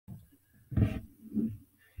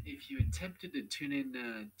if you attempted to tune in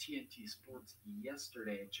TNT Sports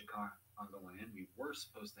yesterday at Chicagoland, we were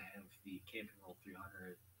supposed to have the Camping World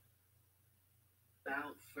 300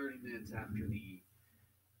 about 30 minutes after the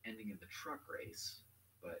ending of the truck race,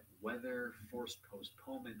 but weather forced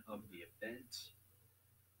postponement of the event.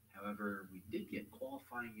 However, we did get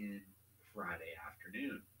qualifying in Friday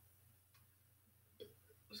afternoon.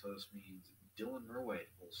 So this means Dylan Murway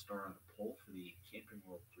will start on the pole for the Camping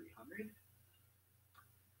World 300.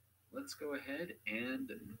 Let's go ahead and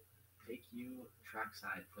take you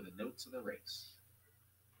trackside for the notes of the race.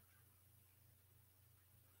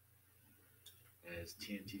 As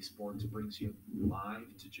TNT Sports brings you live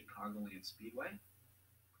to Chicagoland Speedway,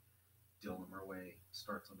 Dylan Murway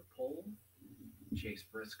starts on the pole. Chase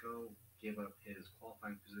Briscoe gave up his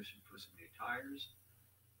qualifying position for some new tires,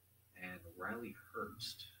 and Riley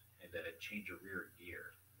Hurst had to change a rear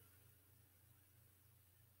gear.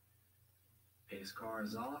 Pace car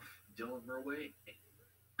is off. Dylan Murway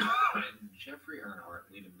and Jeffrey Earnhardt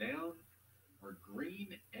lead him down. We're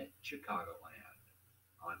green at Chicagoland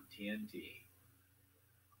on TNT.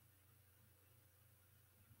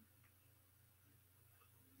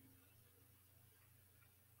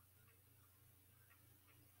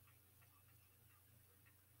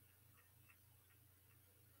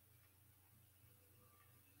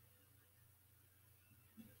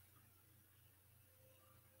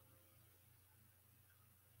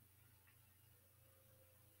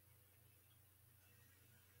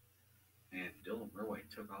 And Dylan Murway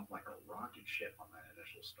took off like a rocket ship on that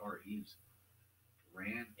initial start. He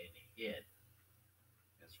ran and hit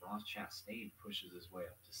as Ross Chastain pushes his way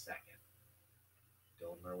up to second.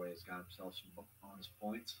 Dylan Murway has got himself some bonus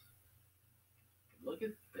points. And look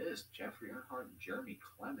at this. Jeffrey Earnhardt and Jeremy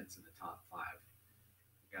Clements in the top five.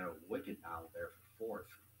 We got a wicked battle there for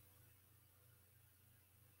fourth.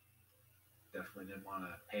 Definitely didn't want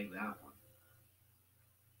to peg that one.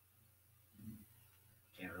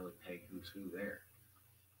 Can't really peg who's who there.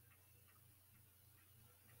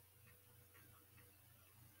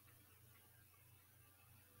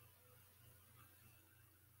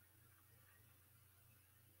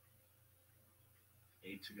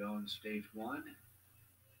 Eight to go in stage one.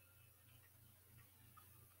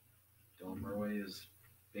 Dylan Murway is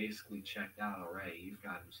basically checked out already. He's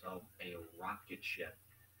got himself a rocket ship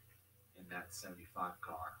in that 75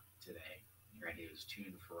 car today. Granted, he was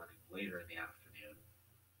tuned for running later in the afternoon,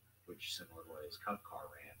 which similar to what his Cup car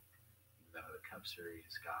ran. Even though the Cup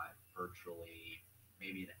Series got virtually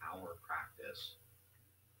maybe an hour of practice.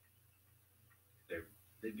 They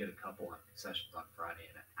did get a couple on sessions on Friday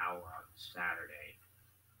and an hour on Saturday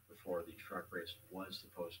before the truck race was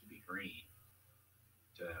supposed to be green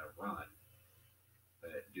to run.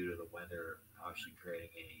 But due to the weather, obviously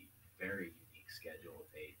creating a very unique schedule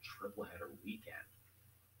with a triple header weekend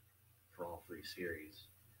for all three series,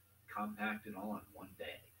 compacted all in one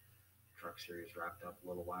day. Truck Series wrapped up a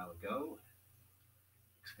little while ago.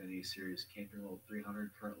 Xfinity Series Camping World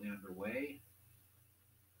 300 currently underway.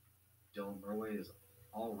 Dylan Murway has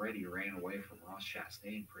already ran away from Ross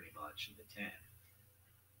Chastain pretty much in the 10. In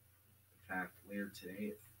fact, later today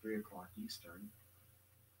at 3 o'clock Eastern,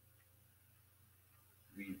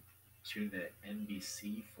 we tuned to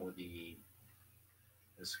NBC for the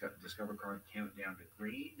Discover Card countdown to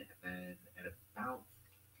green, and then at about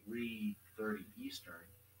 3:30 Eastern,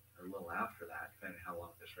 or a little after that, depending on how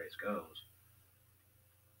long this race goes,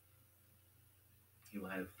 you'll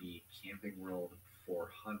have the Camping World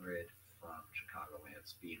 400 from Chicagoland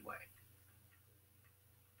Speedway.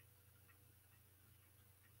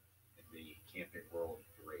 In the Camping World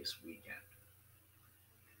race weekend.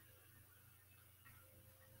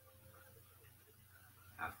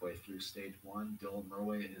 Halfway through stage one, Dylan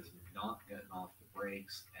Murway has not gotten off the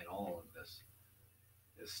brakes at all in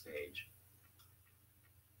this stage.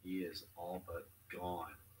 He is all but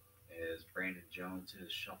gone as Brandon Jones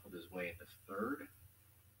has shuffled his way into third,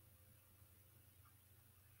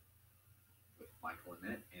 with Michael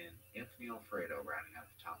Annett and Anthony Alfredo rounding out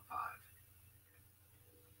the top five.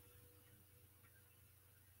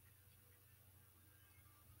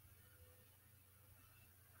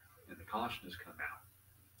 And the caution has come out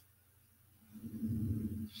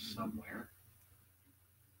somewhere.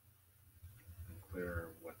 Unclear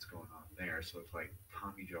what's going on there. So it's like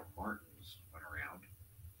Tommy Joe Martins went around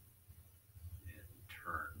in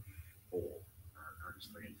turn 4, or turns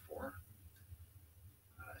 3 and 4.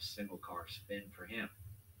 Single car spin for him.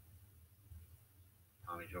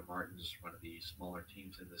 Tommy Joe Martins, one of the smaller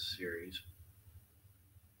teams in this series,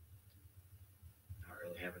 not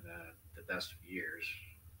really having the best of years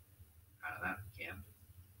out of that camp.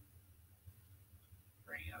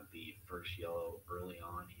 bringing out the first yellow early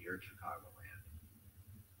on here at Chicagoland.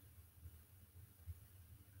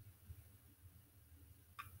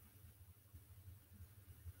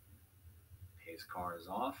 Pace car is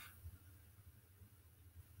off.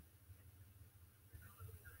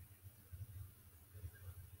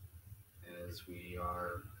 As we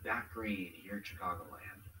are back green here at Chicagoland.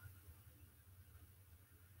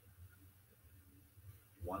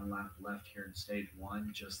 One lap left here in stage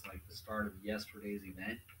one, just like the start of yesterday's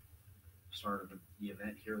event. Start of the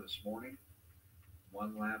event here this morning.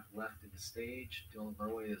 One lap left in the stage. Dylan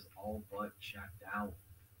Murway is all but checked out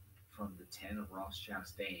from the 10 of Ross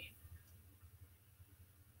Chastain.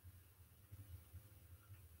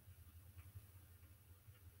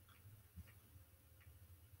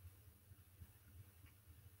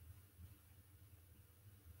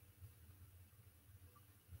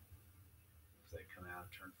 As they come out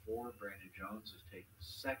of turn 4, Brandon Jones is taking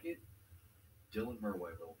second. Dylan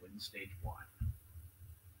Murway will win stage 1.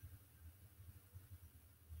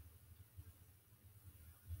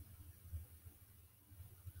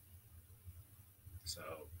 So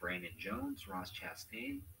Brandon Jones, Ross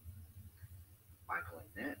Chastain, Michael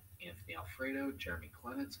Annett, Anthony Alfredo, Jeremy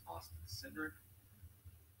Clements, Austin Cindric,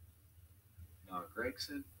 Noah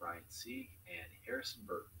Gragson, Ryan Sieg, and Harrison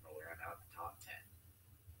Burton will round out the top 10.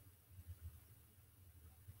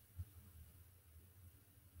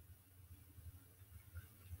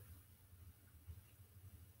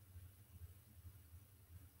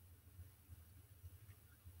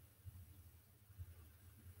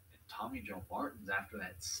 And Tommy Joe Martins, after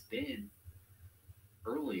that spin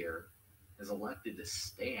earlier, has elected to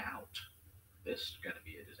stay out. This is going to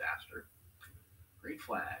be a disaster. Green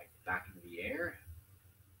flag back into the air.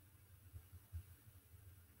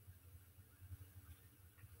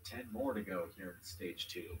 10 more to go here in stage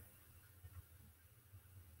 2.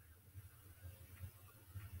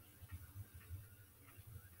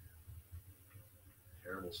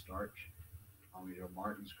 Terrible start. Tommy Joe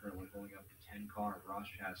Martin's currently holding up the 10 car of Ross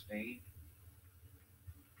Chastain.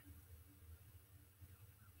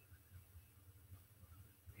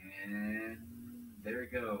 And there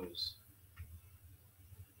it goes.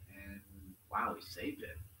 And wow, he saved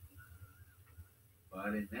it.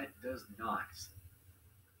 But Annett does not.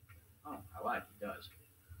 Oh, I lied, he does.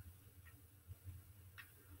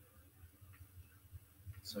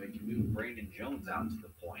 So he can move Brandon Jones out to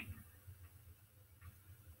the point.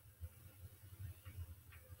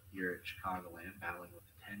 Here at Chicagoland, battling with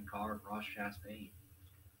the 10 car of Ross Chastain.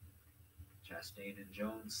 Chastain and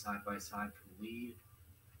Jones side by side for the lead,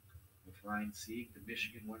 with Ryan Sieg, the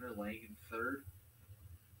Michigan winner, laying in third.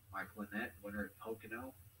 Michael Annett, winner at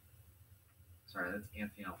Pocono. Sorry, that's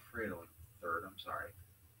Anthony Alfredo in third. I'm sorry.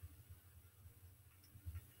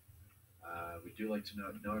 We do like to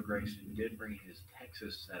note Noah Gragson did bring his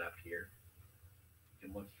Texas setup here. You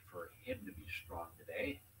can look for him to be strong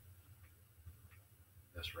today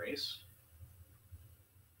in this race.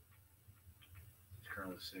 He's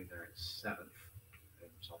currently sitting there in 7th.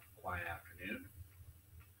 Having himself a quiet afternoon.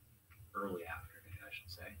 Early afternoon, I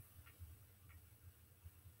should say.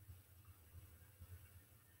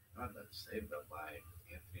 Not that saved though by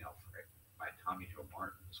Anthony Alfred, by Tommy Joe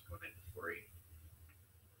Martin, just going into 3.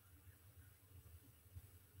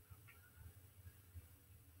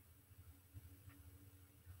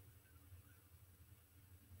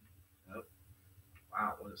 Nope.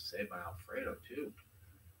 Wow, what a save by Alfredo too.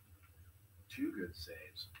 2 good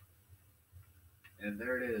saves. And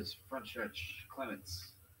there it is, front stretch,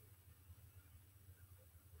 Clements.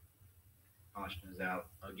 Caution is out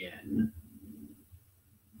again.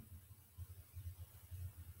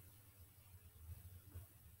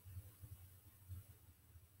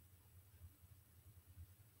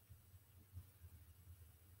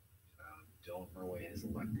 Dylan Murway has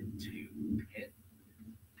elected to pit.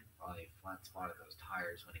 Probably flat spotted those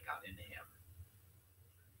tires when it got into him.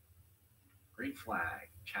 Green flag.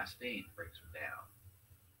 Chastain brings him down.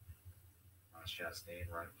 Ross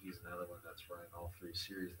Chastain, right? He's another one that's running all 3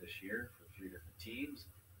 series this year for 3 different teams.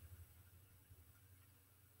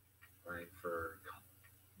 Running for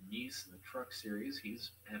Nice in the Truck Series.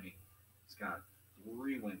 He's got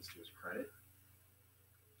 3 wins to his credit.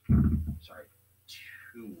 Sorry,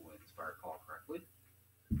 2 wins if I recall correctly.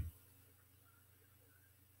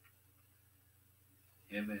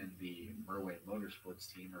 Him and the Murway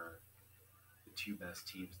Motorsports team are the 2 best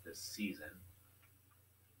teams this season.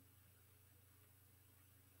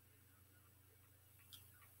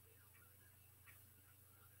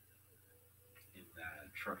 In the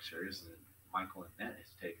Truck Series, and Michael Annett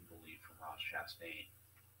has taken the lead from Ross Chastain.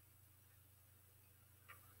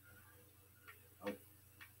 Oh,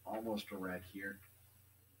 almost a wreck here.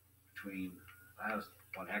 between, that was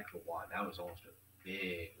one heck of a wad. That was almost a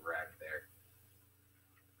big wreck there.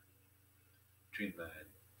 Between the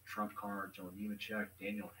trump car, Joe Nemechek,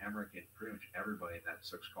 Daniel Hemrick, and pretty much everybody in that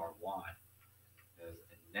 6-car wad. As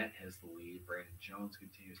Annette has the lead, Brandon Jones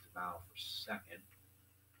continues to battle for second.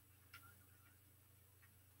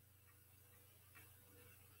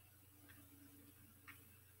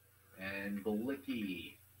 And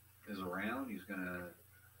Balicki is around. He's going to,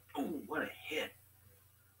 oh, what a hit.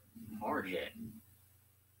 Hard hit.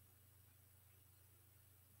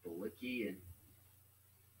 Balicki and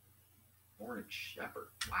Morgan Shepherd.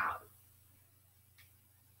 Wow.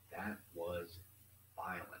 That was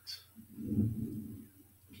violent.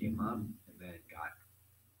 Came up and then got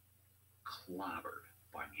clobbered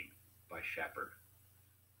by Shepherd.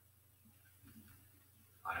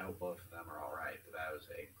 I hope both of them are all right, but that was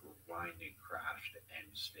a grinding crash to end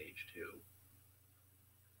stage 2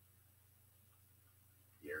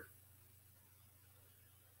 here.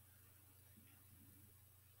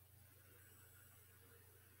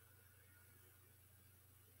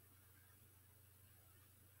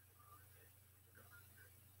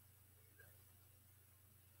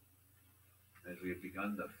 As we have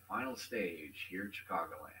begun the final stage here at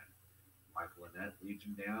Chicagoland, Michael Annette leads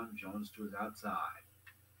him down, Jones to his outside.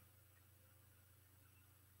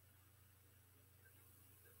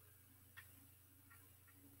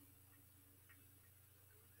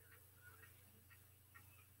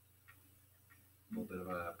 A little bit of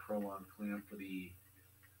a prolonged cleanup for the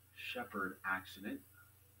Shepherd accident,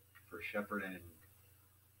 for Shepherd and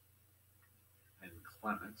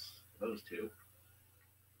Clements, those two.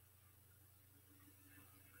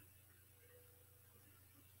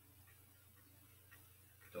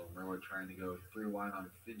 Dylan Miller trying to go 3 wide on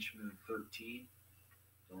Finchman 13.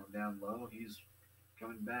 Dylan down low. He's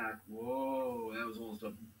coming back. Whoa, that was almost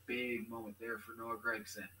a big moment there for Noah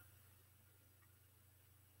Gregson.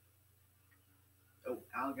 Oh,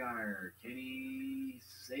 Allgaier, can he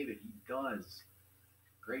save it? He does.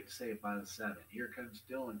 Great save by the 7. Here comes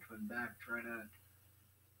Dylan coming back, trying to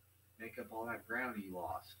make up all that ground he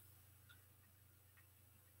lost.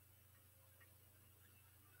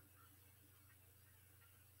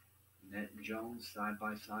 Annette and Jones side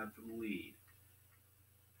by side for the lead.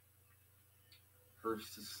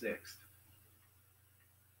 Hurst to 6th.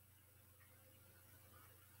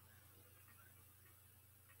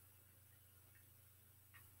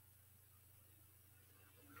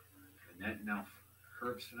 Annette and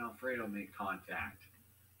Hurst and Alfredo make contact.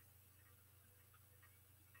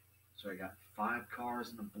 So I got 5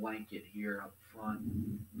 cars in a blanket here up front,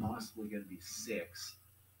 possibly going to be 6.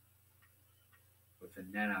 With the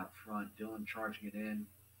net out front, Dylan charging it in.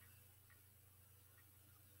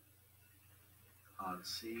 On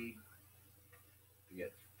C, you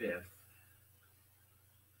get 5th.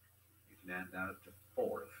 You can add that up to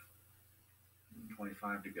 4th.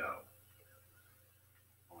 25 to go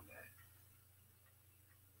on that.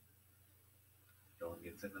 Dylan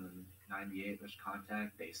gets into the 98, there's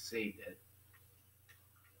contact, they saved it.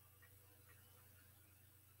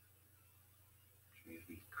 Which means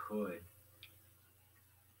we could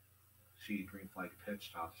see green flag pit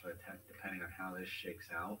stops, so depending on how this shakes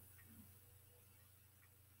out.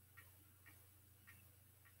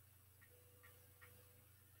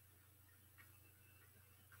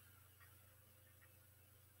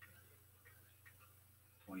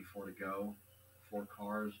 .24 to go. 4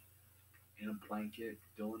 cars in a blanket.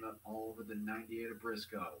 Dylan up all over the 98 of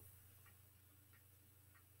Briscoe.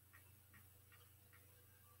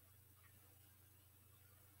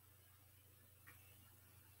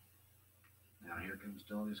 Now here comes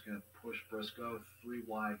Dylan. He's going to push Briscoe 3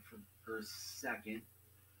 wide for second.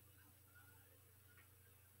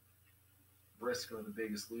 Briscoe, the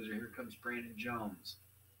biggest loser. Here comes Brandon Jones.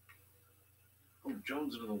 Oh,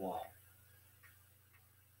 Jones into the wall.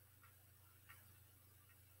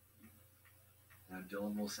 Now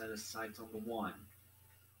Dylan will set his sights on the 1.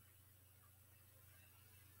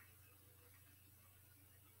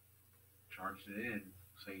 Charged it in.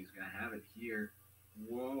 So he's going to have it here.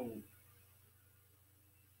 Whoa.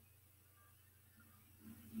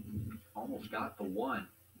 Almost got the 1.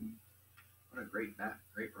 What a great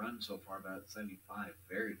run so far, about 75.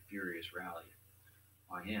 Very furious rally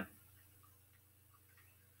by him.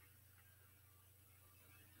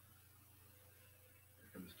 Here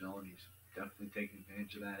comes Dylan. He's definitely taking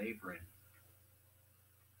advantage of that apron.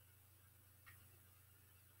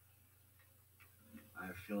 I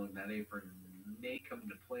have a feeling that apron may come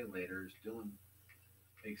into play later as Dylan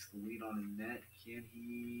takes the lead on Annette. Can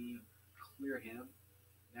he clear him?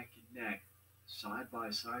 Neck and neck, side by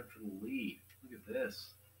side for the lead. Look at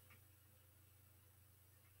this.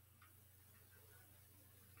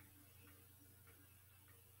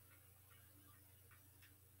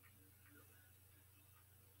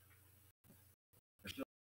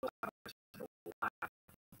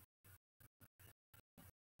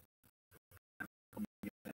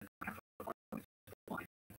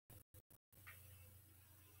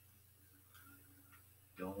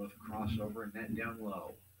 with a crossover and net down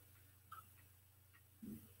low.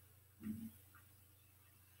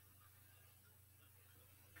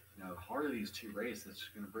 Now, the heart of these two races is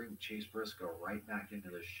going to bring Chase Briscoe right back into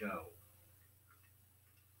the show.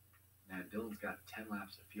 Now, Dylan's got 10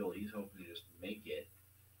 laps of fuel. He's hoping to just make it,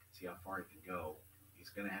 see how far he can go. He's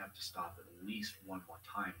going to have to stop at least one more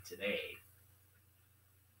time today,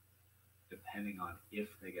 depending on if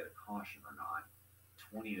they get a caution or not.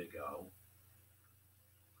 20 to go.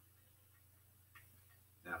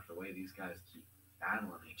 Now, if the way these guys keep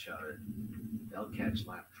battling each other, they'll catch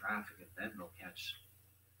lap traffic, and then they'll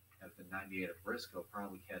have the 98 of Briscoe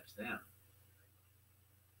probably catch them.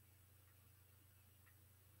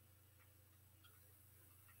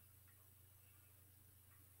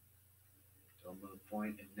 So move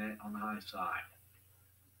point and net on the high side.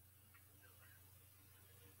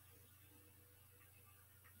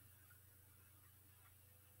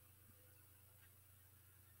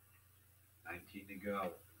 $19 to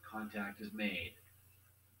go. Contact is made.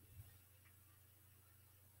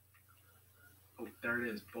 Oh, there it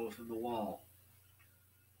is, both in the wall.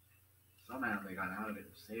 Somehow they got out of it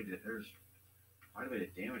and saved it. There's quite a bit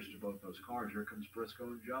of damage to both those cars. Here comes Briscoe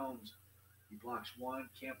and Jones. He blocks one,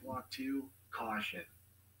 can't block two. Caution.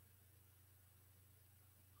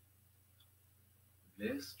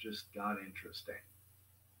 This just got interesting.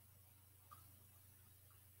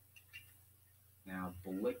 Now,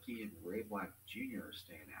 Balicki and Ray Black Jr. are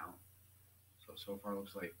staying out. So far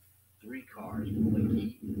looks like 3 cars.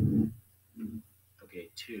 Balicki. Okay,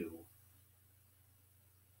 2.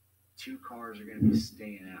 2 cars are going to be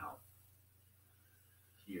staying out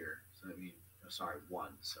here. So that means, 1.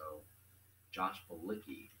 So Josh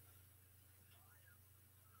Balicki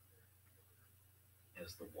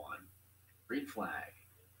is the 1. Green flag.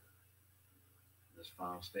 This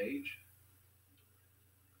final stage.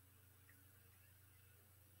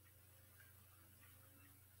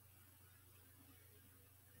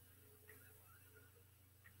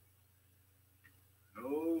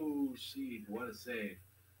 Oh, Seed, what a save.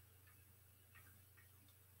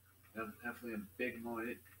 Definitely a big moment.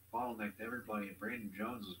 It bottlenecked everybody, and Brandon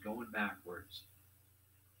Jones is going backwards.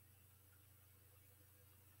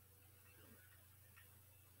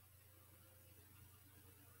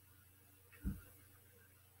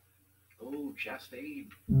 Oh, Chastain.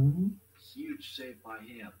 Huge save by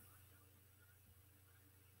him.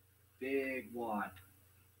 Big wide.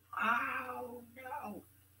 Oh, no.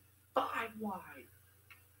 5 wide.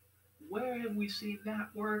 Where have we seen that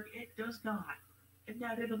work? It does not. And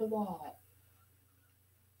that into the wall.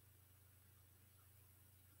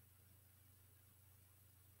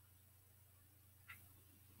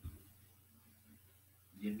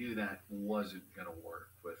 You knew that wasn't going to work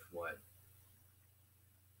with what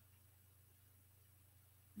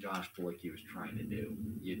Josh Balicki was trying to do.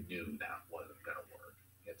 You knew that wasn't going to work.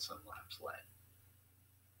 Get some laps led.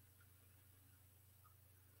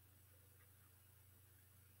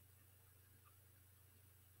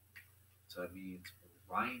 So that means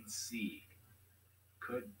Ryan Sieg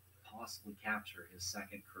could possibly capture his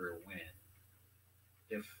second career win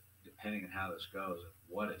if, depending on how this goes,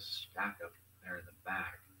 what a stack up there in the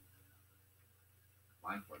back.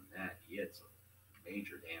 Mike Lynette, he had some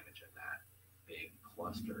major damage in that big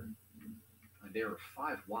cluster. And they were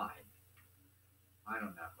 5 wide. I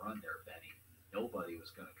on that run there, Benny. Nobody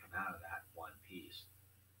was going to come out of that one piece.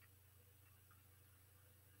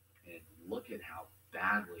 And look at how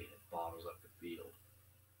badly it bottles up the field.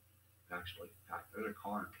 Actually, in fact, there's a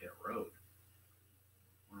car in pit road.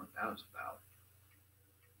 I wonder what that was about.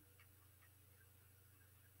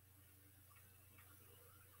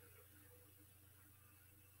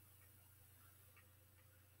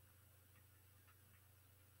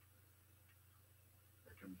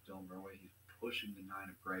 There comes Dylan Murray. He's pushing the 9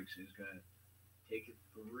 of Gregson. He's going to take it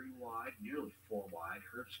 3 wide, nearly 4 wide.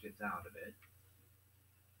 Herbst gets out of it.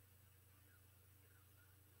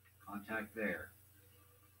 Contact there.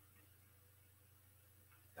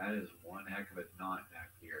 That is one heck of a knot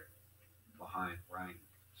back here behind Ryan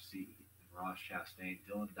Sieg and Ross Chastain.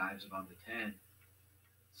 Dylan dives it on the 10.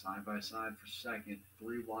 Side by side for second.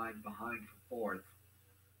 3 wide behind for fourth.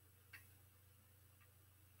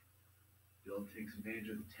 Dylan takes advantage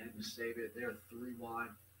of the 10 to save it. They're 3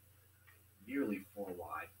 wide. Nearly 4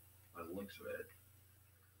 wide by the looks of it.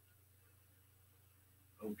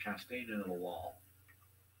 Oh, Chastain into the wall.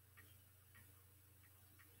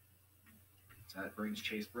 So that brings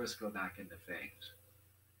Chase Briscoe back into things.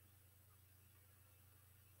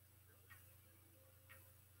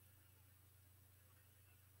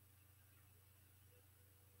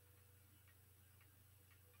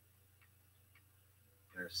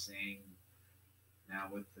 They're saying Now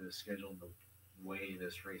with the schedule and the way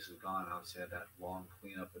this race has gone, obviously had that long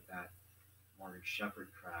cleanup with that Morgan Shepherd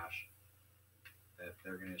crash, that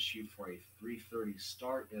they're going to shoot for a 3:30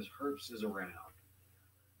 start as Herbst is around.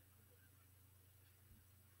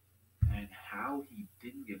 And how he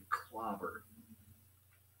didn't get clobbered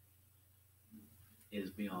is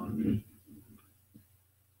beyond me.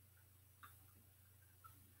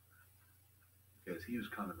 Because he was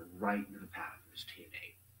coming right into the path of his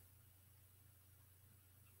teammate.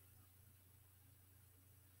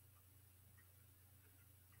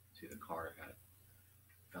 See, the car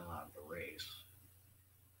fell out of the race.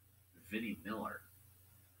 Vinnie Miller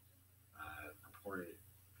reported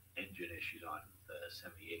engine issues on the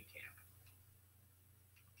 78 camp.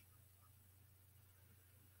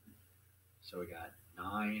 So we got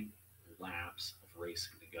 9 laps of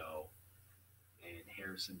racing to go. And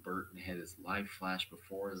Harrison Burton had his life flash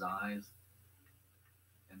before his eyes.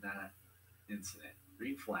 And that incident.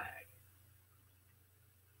 Green flag.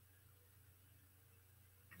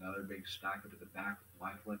 Another big stack up at the back with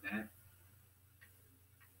Mike Lynette.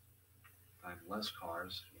 Time less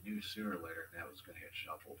cars. You knew sooner or later that was going to get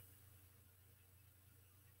shuffled.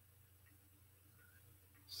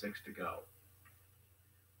 6 to go.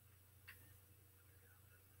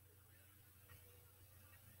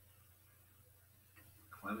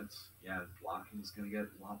 Clements, yeah, blocking is going to get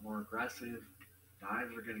a lot more aggressive.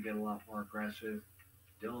 Dives are going to get a lot more aggressive.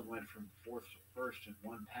 Dillon went from 4th to 1st in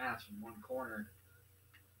one pass in one corner.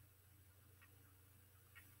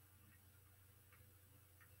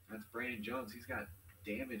 That's Brandon Jones. He's got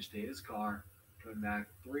damage to his car. Coming back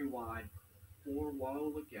 3 wide, 4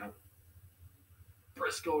 wide. Look out.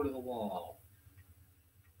 Briscoe to the wall.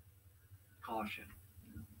 Caution.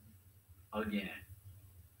 Again.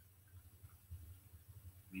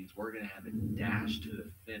 Means we're going to have a dash to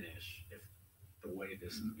the finish if the way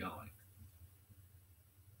this is going.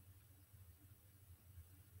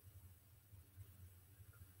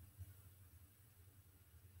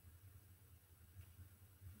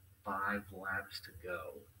 Five laps to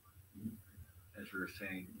go. As we were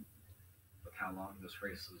saying, with how long this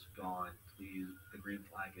race has gone, please, the green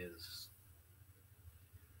flag is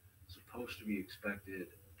supposed to be expected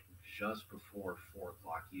just before 4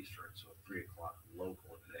 o'clock Eastern, so 3 o'clock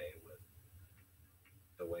local today with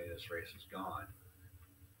the way this race has gone.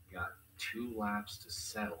 We got 2 laps to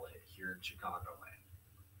settle it here in Chicagoland.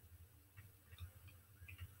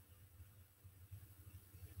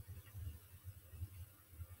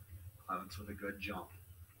 Clements with a good jump.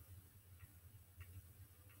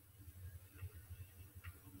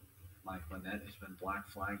 Mike Lynette has been black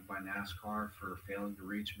flagged by NASCAR for failing to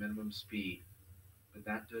reach minimum speed. But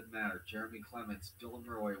that doesn't matter. Jeremy Clements, Dylan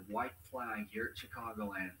Roy, white flag here at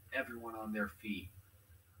Chicagoland. Everyone on their feet.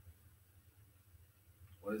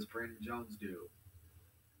 What does Brandon Jones do?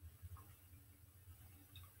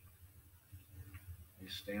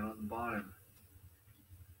 He's staying on the bottom.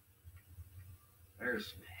 There's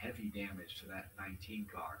some heavy damage to that 19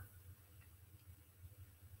 car.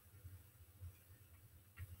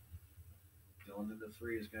 Dylan into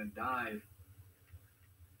 3 is going to dive.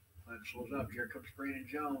 Clements slows up. Here comes Brandon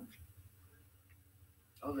Jones.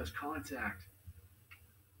 Oh, there's contact.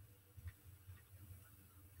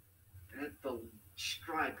 At the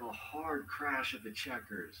stripe, a hard crash of the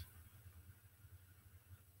checkers.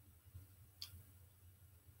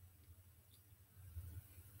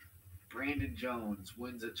 Brandon Jones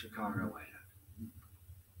wins at Chicagoland.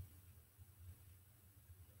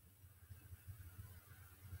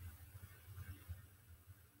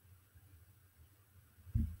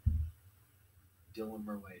 Dylan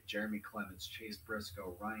Murray, Jeremy Clements, Chase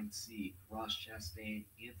Briscoe, Ryan Sieg, Ross Chastain,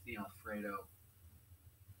 Anthony Alfredo,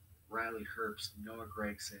 Riley Herbst, Noah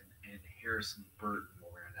Gregson, and Harrison Burton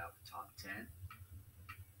will round out the top 10.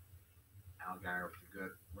 Al Geyer with a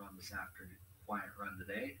good run this afternoon, quiet run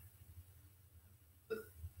today.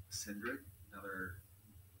 Cindric, another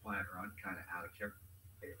quiet run, kind of out of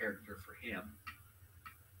character for him.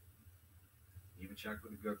 Nemechek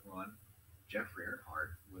with a good run. Jeffrey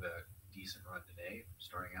Earnhardt with a decent run today,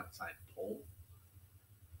 starting outside pole.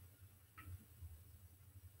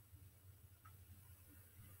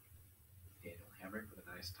 Daniel Hemrick with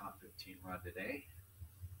a nice top 15 run today.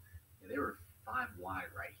 Yeah, they were 5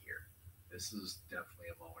 wide right here. This is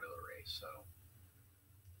definitely a moment of the race. So,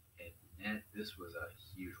 and Net, this was a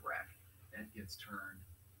huge wreck. Net gets turned,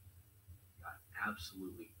 got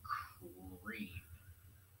absolutely creamed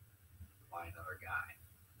by another guy.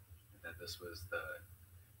 And then this was the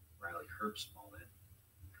Riley Herbst moment.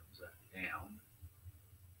 Comes up down,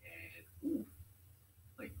 and ooh,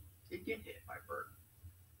 like, did get hit by Burton.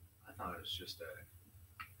 I thought it was just a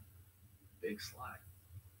big slide.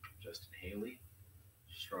 Justin Haley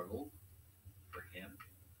struggled for him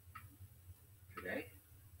today.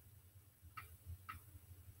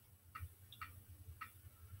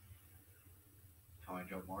 Tommy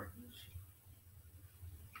Joe Martins,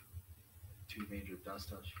 2 major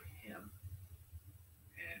dust ups for him.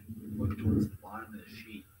 And look towards the bottom of the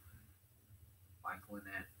sheet. Michael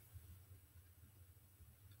Annette,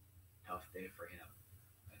 tough day for him.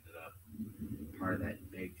 Ended up part of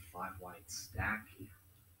that big 5-wide stack.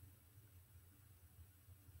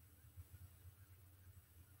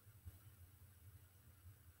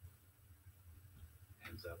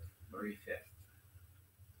 Ends up 35th.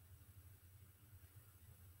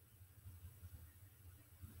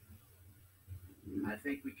 I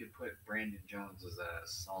think we could put Brandon Jones as a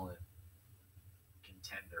solid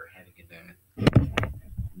contender heading into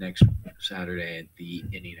next Saturday at the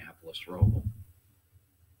Indianapolis Roval.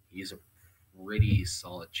 He's a pretty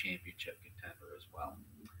solid championship contender as well.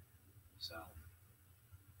 So,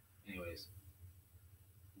 anyways,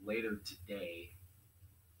 later today,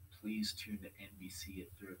 please tune to NBC at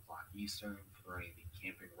 3 o'clock Eastern for running the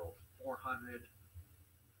Camping World 400.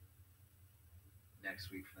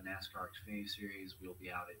 Next week for the NASCAR Xfinity Series, we'll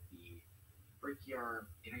be out at the Brickyard,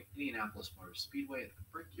 Indianapolis Motor Speedway at the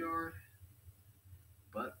Brickyard.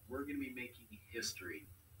 But we're going to be making history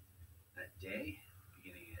that day,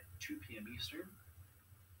 beginning at 2 p.m. Eastern,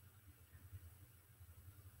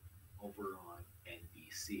 over on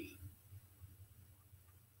NBC.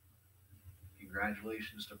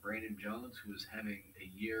 Congratulations to Brandon Jones, who is having a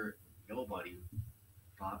year nobody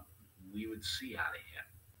thought we would see out of him.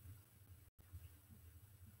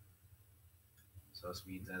 So this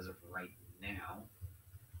means as of right now,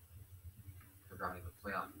 regarding the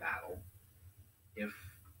playoff battle, if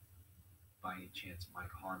by any chance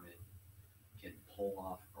Mike Harmon can pull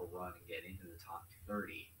off a run and get into the top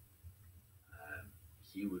 30,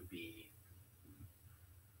 he would be,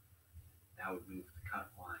 that would move the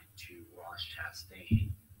cut line to Ross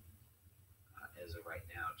Chastain. As of right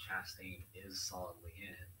now, Chastain is solidly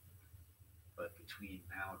in, but between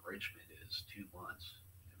now and Richmond is 2 months,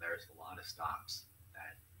 and there's a lot of stops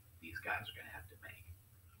that these guys are going to have to make.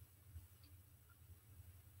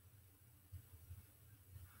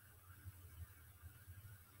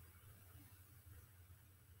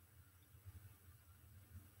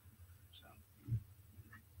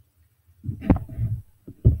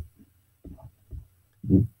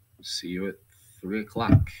 See you at 3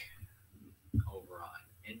 o'clock over on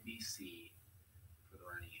NBC for the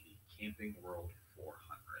running of the Camping World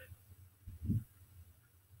 400.